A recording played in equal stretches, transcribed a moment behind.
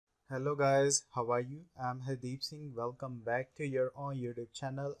Hello guys, how are you? I'm Hardeep Singh. Welcome back to your own YouTube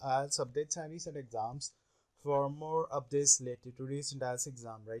channel IELTS updates and recent exams. For more updates related to recent IELTS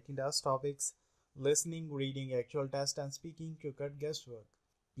exam, writing test topics, listening, reading, actual test and speaking to cut guesswork.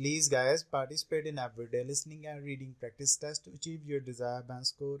 Please guys participate in everyday listening and reading practice test to achieve your desired band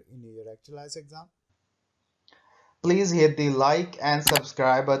score in your actual IELTS exam. Please hit the like and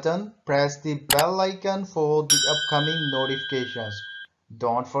subscribe button. Press the bell icon for the upcoming notifications.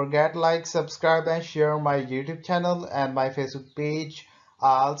 Don't forget like, subscribe and share my YouTube channel and my Facebook page,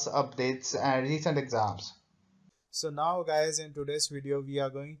 IELTS updates and recent exams. So now guys, in today's video we are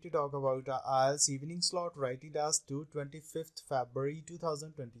going to talk about IELTS evening slot writing task to 25th February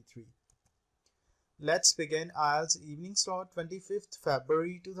 2023. Let's begin IELTS evening slot 25th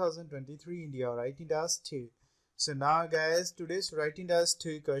February 2023 India writing task 2. So now guys, today's writing task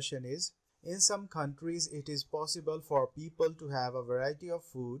 2 question is, in some countries it is possible for people to have a variety of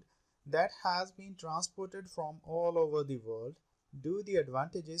food that has been transported from all over the world. Do the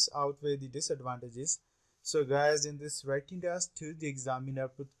advantages outweigh the disadvantages? So guys, in this writing task 2, the examiner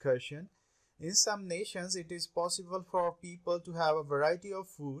put question, in some nations, it is possible for people to have a variety of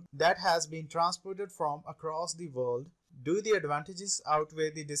food that has been transported from across the world. Do the advantages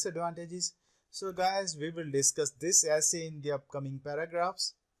outweigh the disadvantages? So guys, we will discuss this essay in the upcoming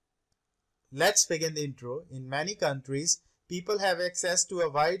paragraphs. Let's begin the intro. In many countries, people have access to a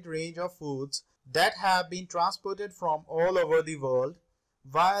wide range of foods that have been transported from all over the world.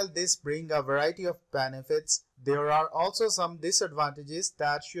 While this brings a variety of benefits, there are also some disadvantages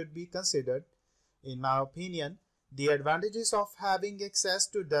that should be considered. In my opinion, the advantages of having access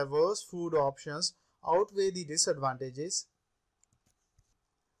to diverse food options outweigh the disadvantages.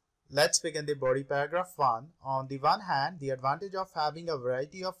 Let's begin the body paragraph 1. On the one hand, the advantage of having a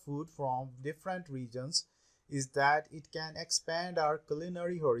variety of food from different regions is that it can expand our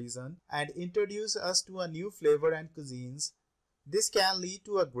culinary horizon and introduce us to a new flavor and cuisines. This can lead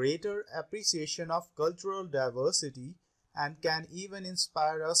to a greater appreciation of cultural diversity and can even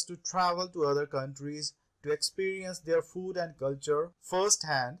inspire us to travel to other countries to experience their food and culture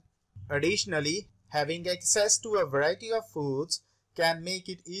firsthand. Additionally, having access to a variety of foods can make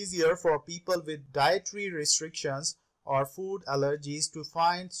it easier for people with dietary restrictions or food allergies to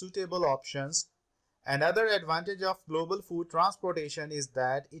find suitable options. Another advantage of global food transportation is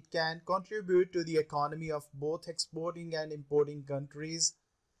that it can contribute to the economy of both exporting and importing countries.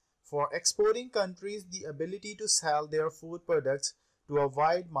 For exporting countries, the ability to sell their food products to a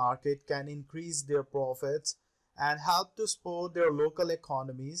wide market can increase their profits and help to support their local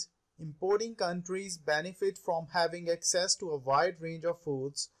economies. Importing countries benefit from having access to a wide range of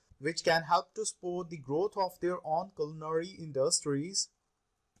foods, which can help to support the growth of their own culinary industries.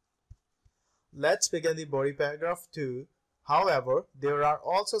 Let's begin the body paragraph 2. However, there are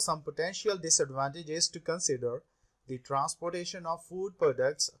also some potential disadvantages to consider. The transportation of food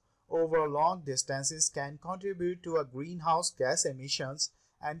products over long distances can contribute to a greenhouse gas emissions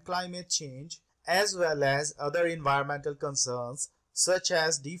and climate change, as well as other environmental concerns such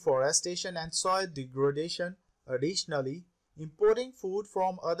as deforestation and soil degradation. Additionally, importing food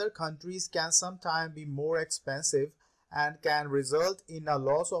from other countries can sometimes be more expensive and can result in a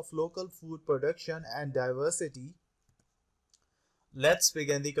loss of local food production and diversity. Let's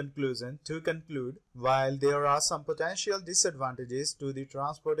begin the conclusion. To conclude, while there are some potential disadvantages to the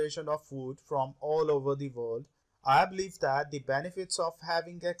transportation of food from all over the world, I believe that the benefits of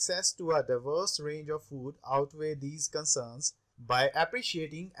having access to a diverse range of food outweigh these concerns. By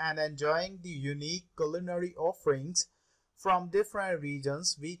appreciating and enjoying the unique culinary offerings from different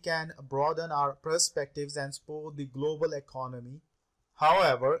regions, we can broaden our perspectives and support the global economy.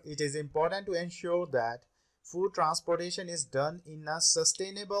 However, it is important to ensure that food transportation is done in a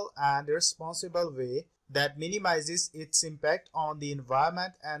sustainable and responsible way that minimizes its impact on the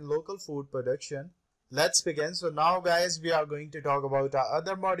environment and local food production. Let's begin. So now guys, we are going to talk about our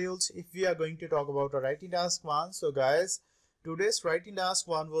other modules. If we are going to talk about our writing task 1, so guys, today's writing task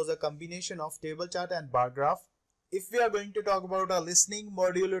 1 was a combination of table chart and bar graph. If we are going to talk about our listening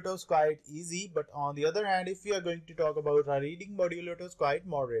module, it was quite easy, but on the other hand, if we are going to talk about our reading module, it was quite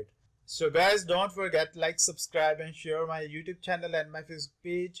moderate. So guys, don't forget like, subscribe and share my YouTube channel and my Facebook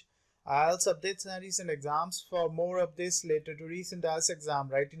page. IELTS updates and recent exams. For more updates later to recent IELTS exam,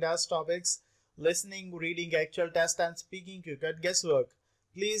 writing task topics, listening, reading, actual test and speaking to cut guesswork.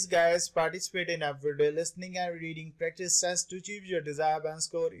 Please guys participate in everyday listening and reading practice tests to achieve your desired band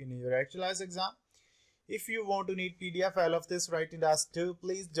score in your actual IELTS exam. If you want to need PDF file of this writing task too,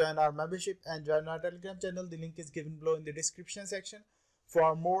 please join our membership and join our Telegram channel. The link is given below in the description section.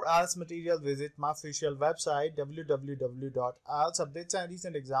 For more IELTS material, visit my official website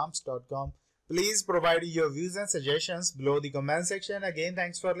www.ieltsupdatesandrecentexams.com. Please provide your views and suggestions below the comment section. Again,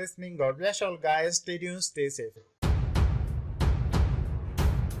 thanks for listening. God bless all guys. Stay tuned, stay safe.